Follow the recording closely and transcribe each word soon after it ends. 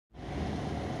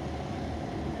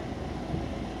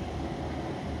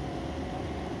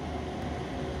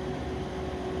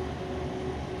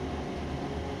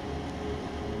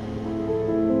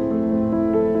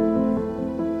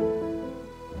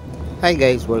Hi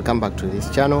guys, welcome back to this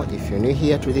channel. If you're new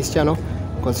here to this channel,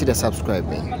 consider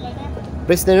subscribing.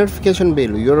 Press the notification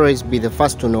bell. You'll always be the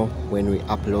first to know when we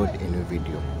upload a new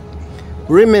video.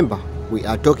 Remember, we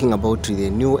are talking about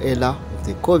the new era of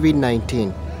the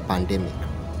COVID-19 pandemic.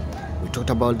 We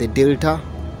talked about the Delta,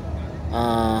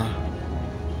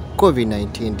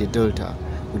 COVID-19, the Delta.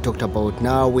 We talked about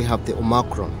now we have the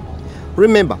Omicron.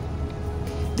 Remember,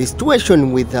 the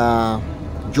situation with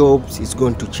jobs is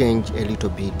going to change a little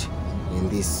bit in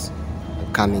these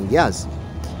coming years.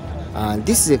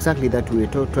 This is exactly that we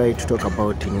try to talk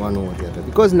about in one or the other,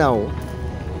 because now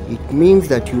it means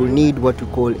that you will need what we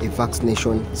call a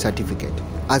vaccination certificate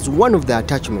as one of the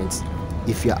attachments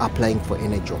if you are applying for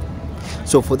any job.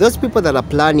 So for those people that are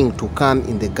planning to come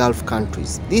in the Gulf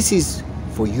countries, this is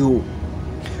for you.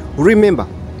 Remember,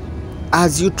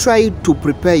 as you try to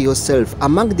prepare yourself,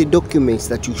 among the documents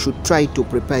that you should try to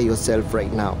prepare yourself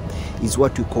right now is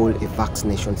what we call a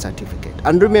vaccination certificate.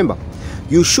 And remember,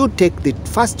 you should take the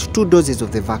first 2 doses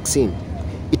of the vaccine.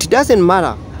 It doesn't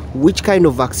matter which kind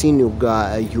of vaccine you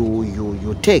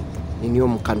take in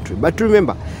your country, but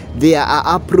remember, there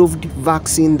are approved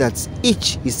vaccine that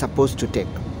each is supposed to take.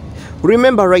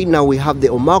 Remember, right now we have the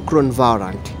Omicron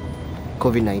variant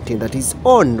COVID-19 that is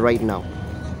on right now.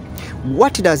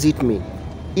 What does it mean?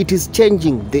 It is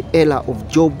changing the era of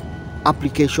job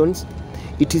applications.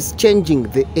 It is changing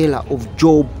the era of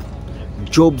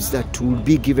jobs that will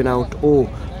be given out, or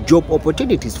job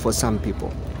opportunities for some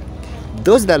people.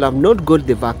 Those that have not got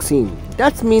the vaccine,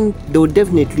 that means they will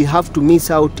definitely have to miss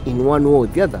out in one way or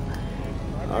the other.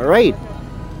 All right,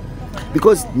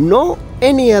 because no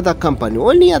any other company,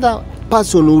 any other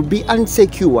person will be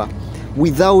unsecure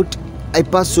without a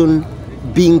person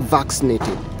being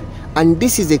vaccinated. And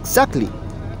this is exactly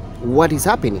what is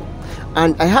happening.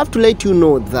 And I have to let you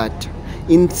know that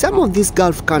in some of these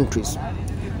Gulf countries,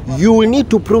 you will need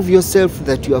to prove yourself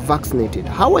that you are vaccinated.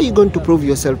 How are you going to prove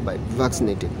yourself by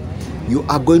vaccinated? You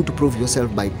are going to prove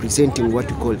yourself by presenting what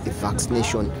we call a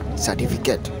vaccination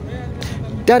certificate.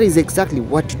 That is exactly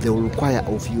what they will require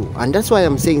of you. And that's why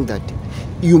I'm saying that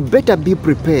you better be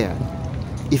prepared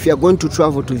if you are going to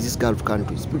travel to these Gulf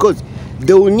countries, because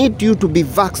they will need you to be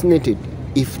vaccinated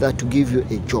if that to give you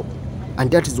a job.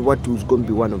 And that is what is going to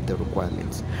be one of the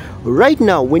requirements. Right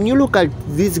now, when you look at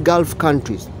these Gulf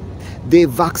countries, the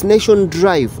vaccination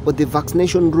drive or the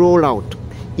vaccination rollout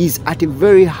is at a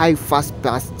very high fast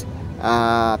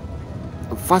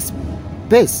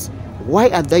pace. Why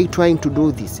are they trying to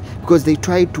do this? Because they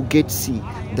try to see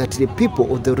that the people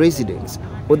or the residents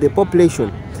or the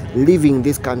population living in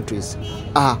these countries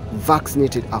are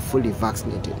vaccinated, are fully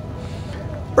vaccinated.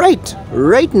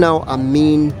 Right now, I'm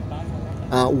in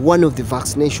one of the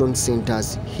vaccination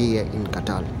centers here in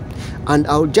Qatar. And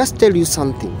I'll just tell you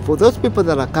something. For those people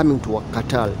that are coming to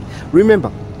Qatar,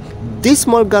 remember, these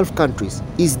small Gulf countries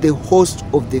is the host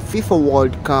of the FIFA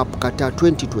World Cup Qatar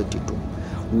 2022.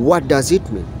 What does it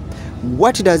mean?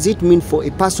 What does it mean for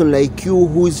a person like you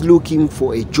who is looking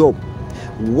for a job?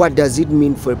 What does it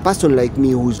mean for a person like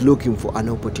me who is looking for an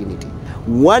opportunity?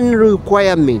 One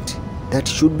requirement that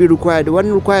should be required,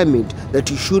 one requirement that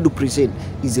you should present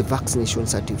is a vaccination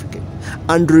certificate.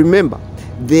 And remember,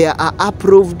 there are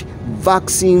approved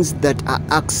vaccines that are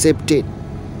accepted.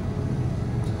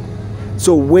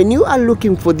 So when you are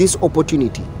looking for this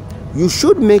opportunity, you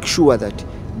should make sure that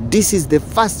this is the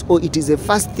first, or it is the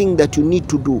first thing that you need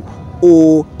to do,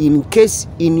 or in case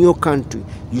in your country,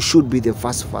 you should be the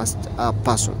first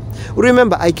person.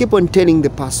 Remember, I keep on telling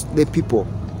the people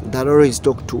that I always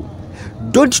talk to,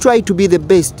 don't try to be the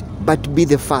best, but be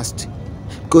the first.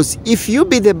 Because if you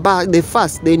be the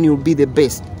first, then you'll be the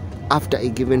best after a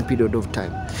given period of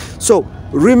time. So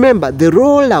remember, the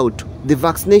rollout, the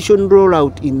vaccination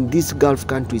rollout in these Gulf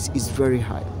countries is very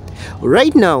high.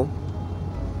 Right now,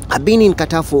 I've been in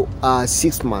Qatar for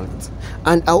 6 months,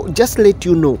 and I'll just let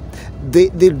you know, the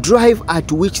drive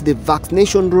at which the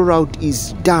vaccination rollout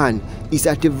is done is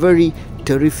at a very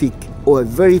terrific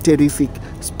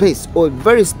space, or a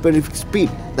very specific speed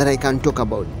that I can talk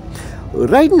about.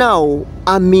 Right now,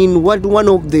 I'm in one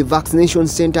of the vaccination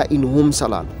center in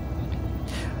ummsalal.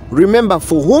 Remember,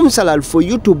 for ummsalal, for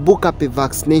you to book up a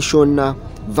vaccination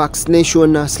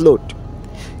slot,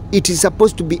 it is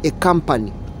supposed to be a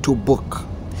company to book.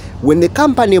 When the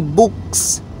company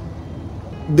books,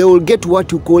 they will get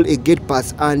what you call a gate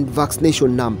pass and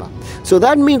vaccination number. So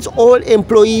that means all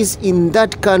employees in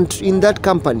that country, in that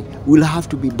company, will have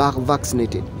to be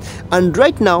vaccinated. And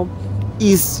right now,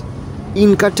 is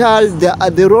in Qatar,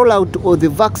 the rollout or the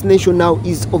vaccination now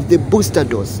is of the booster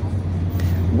dose,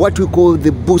 what we call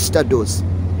the booster dose.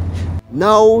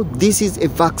 Now this is a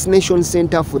vaccination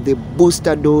center for the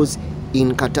booster dose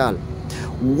in Qatar.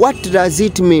 What does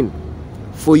it mean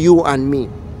for you and me?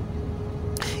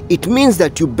 It means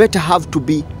that you better have to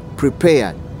be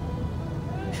prepared.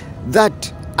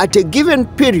 That at a given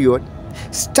period,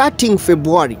 starting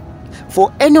February,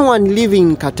 for anyone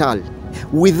living in Qatar,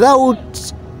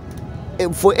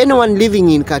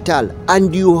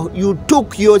 and you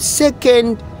took your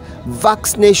second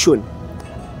vaccination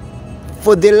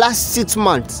for the last 6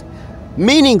 months,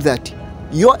 meaning that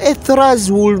your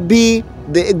ethers will be,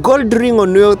 the gold ring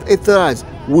on your ethers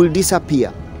will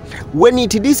disappear. When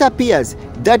it disappears,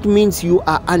 that means you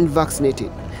are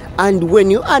unvaccinated. And when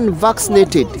you are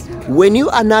unvaccinated,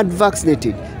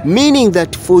 meaning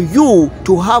that for you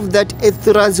to have that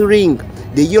ethers ring,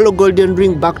 the yellow golden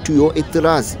ring back to your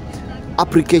ethers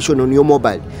application on your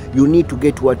mobile, you need to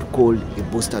get what we call a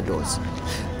booster dose.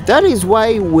 That is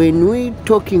why when we're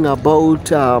talking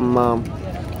about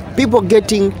people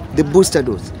getting the booster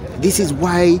dose, this is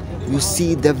why you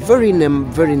see the very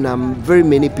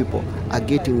many people are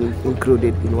getting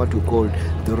included in what we call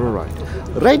the rollout.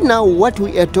 Right now, what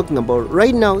we are talking about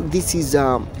right now, this is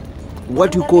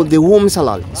what we call the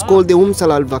ummsalal. It's called the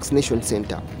Ummsalal Vaccination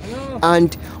Center,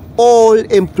 and all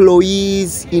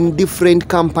employees in different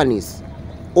companies,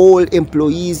 what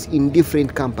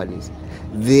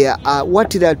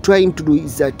they are trying to do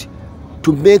is that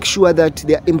to make sure that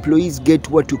their employees get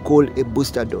what you call a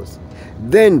booster dose.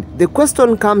 Then the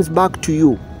question comes back to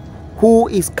you: who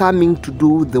is coming to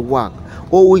do the work,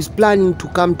 or who is planning to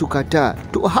come to Qatar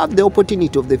to have the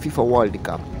opportunity of the FIFA World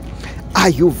Cup? Are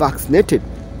you vaccinated?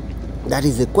 That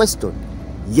is the question.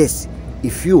 Yes,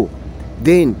 if you,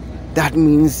 then that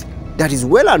means that is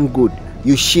well and good.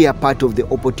 You share part of the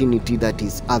opportunity that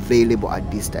is available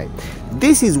at this time.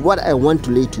 This is what I want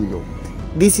to let you know.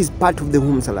 This is part of the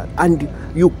ummsalal, and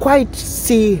you quite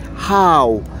see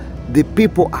how the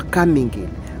people are coming in.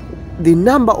 The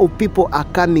number of people are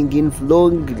coming in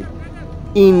flowing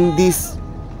in this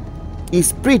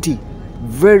is pretty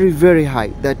very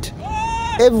high, that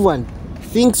everyone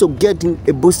thinks of getting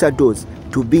a booster dose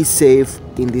to be safe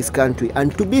in this country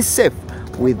and to be safe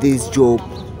with this job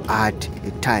at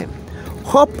a time.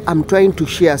 Hope I'm trying to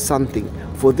share something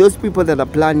for those people that are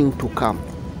planning to come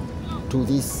to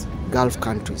these Gulf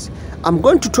countries. I'm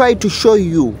going to try to show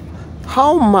you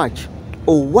how much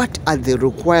or what are the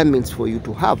requirements for you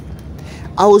to have.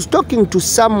 I was talking to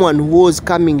someone who was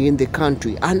coming in the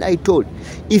country, and I told,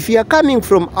 if you are coming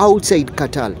from outside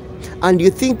Qatar and you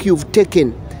think you've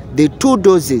taken the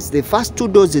first two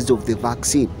doses of the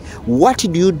vaccine, what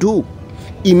do?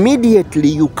 Immediately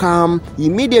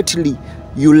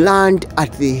you land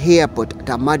at the airport, at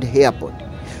Ahmad Airport.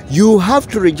 You have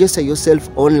to register yourself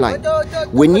online.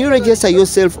 When you register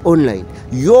yourself online,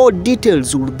 your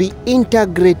details will be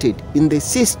integrated in the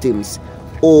systems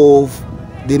of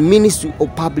the Ministry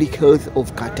of Public Health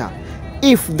of Qatar.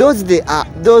 If those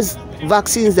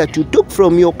vaccines that you took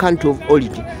from your country of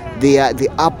origin, they are the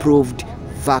approved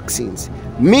vaccines,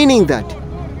 meaning that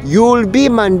it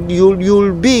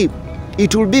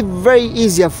will be very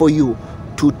easier for you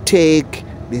to take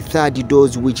the third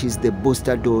dose, which is the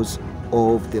booster dose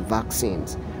of the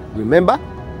vaccines. Remember,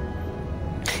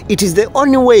 it is the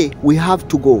only way we have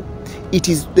to go. It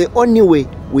is the only way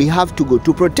we have to go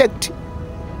to protect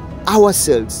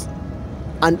ourselves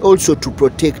and also to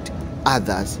protect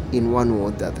others in one way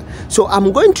or the other. So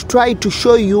I'm going to try to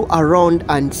show you around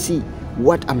and see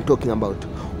what I'm talking about.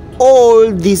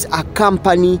 All these are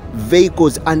company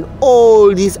vehicles, and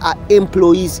all these are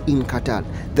employees in Qatar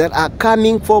that are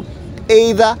coming for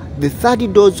either the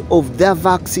third dose of their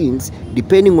vaccines,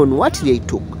 depending on what they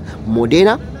took: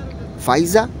 Moderna,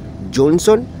 Pfizer,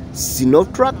 Johnson,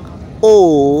 Sinovac,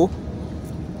 or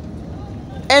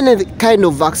any kind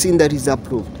of vaccine that is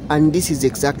approved. And this is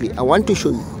exactly, I want to show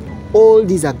you, all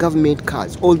these are government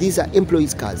cars, all these are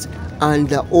employees cars, and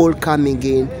they're all coming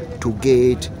in to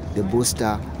get the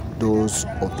booster dose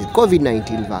of the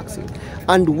COVID-19 vaccine.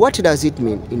 And what does it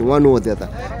mean in one or the other?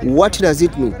 What does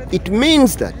it mean? It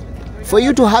means that for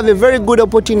you to have a very good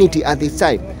opportunity at this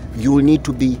time, you will need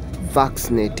to be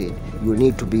vaccinated. You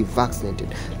need to be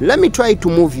vaccinated. Let me try to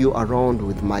move you around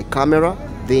with my camera,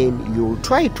 then you'll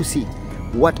try to see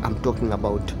what I'm talking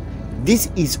about. This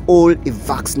is all a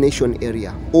vaccination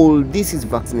area. All this is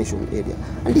vaccination area,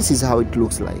 and this is how it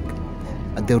looks like.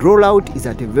 The rollout is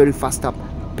at a very fast up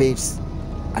pace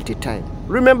at a time.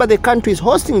 Remember, the country is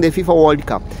hosting the FIFA World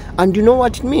Cup, and you know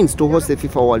what it means to host the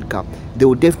FIFA World Cup. They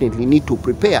will definitely need to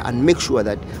prepare and make sure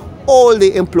that all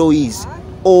the employees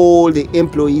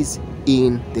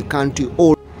in the country,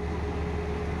 all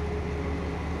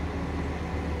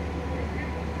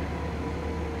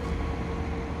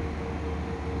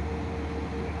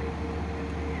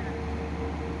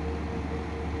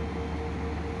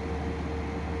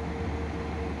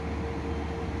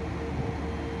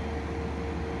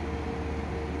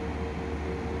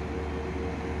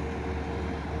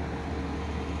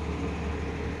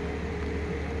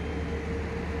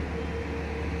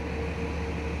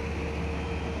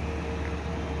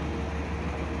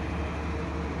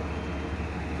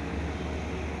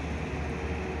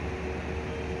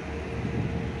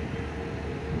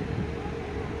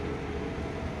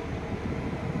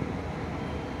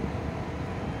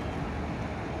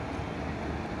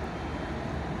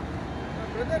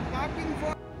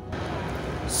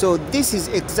So this is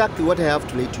exactly what I have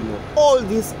to let you know. All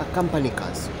these are company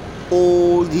cars.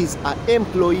 All these are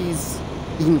employees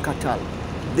in Qatar.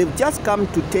 They've just come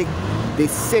to take the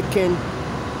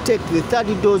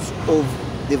third dose of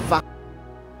the vaccine.